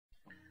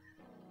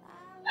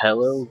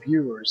Hello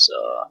viewers,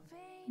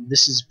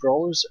 this is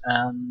Brawlers,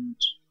 and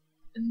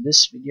in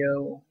this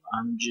video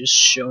I'm just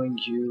showing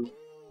you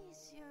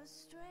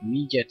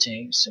me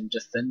getting some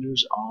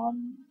defenders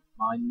on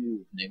my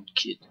noob named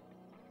Kid.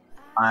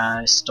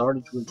 I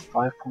started with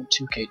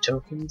 5.2k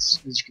tokens,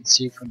 as you can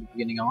see from the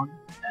beginning on,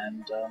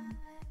 and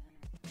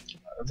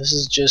this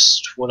is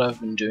just what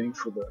I've been doing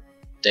for the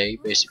day,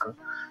 basically,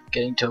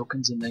 getting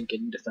tokens and then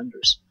getting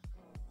defenders.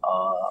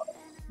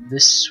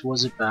 This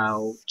was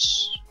about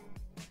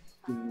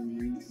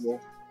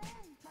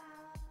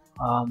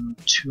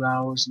 2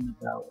 hours and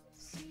about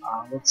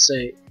let's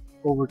say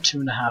over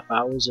 2.5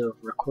 hours of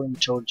recording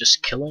material,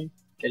 just getting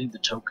the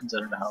tokens. I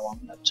don't know how long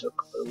that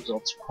took, but it was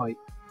also quite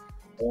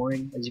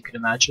boring, as you can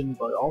imagine,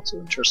 but also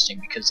interesting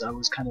because I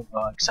was kind of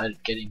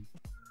excited getting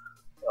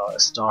a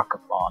stock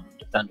up on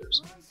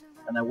defenders,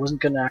 and I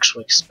wasn't going to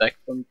actually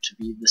expect them to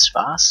be this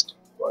fast,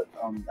 but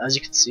as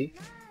you can see,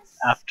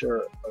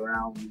 after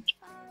around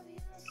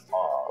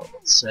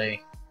let's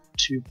say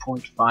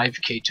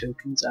 2.5k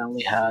tokens, I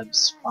only had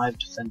 5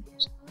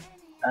 defenders,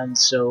 and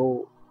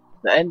so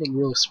the ending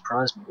really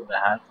surprised me what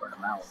I had for an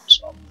amount,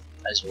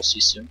 as you'll see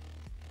soon.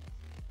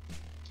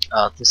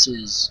 This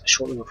is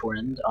shortly before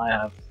end. I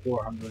have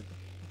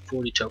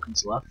 440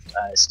 tokens left.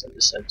 I still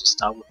decided to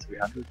stop with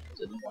 300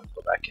 because I didn't want to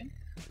go back in.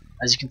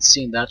 As you can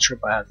see, in that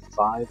trip I had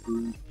 5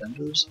 Rune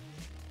Defenders,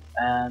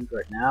 and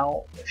right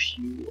now, if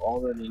you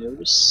already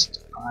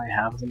noticed, I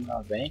have them in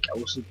our bank. I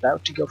was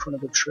about to go for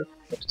another trip,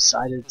 but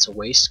decided it's a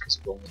waste because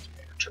of only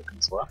 300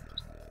 tokens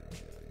left.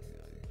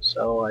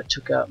 So I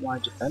took out my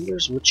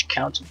defenders, which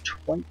counted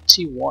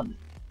 21,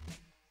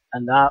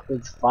 and that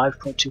with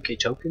 5.2k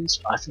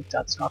tokens, I think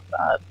that's not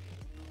bad.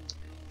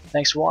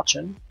 Thanks for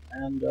watching,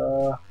 and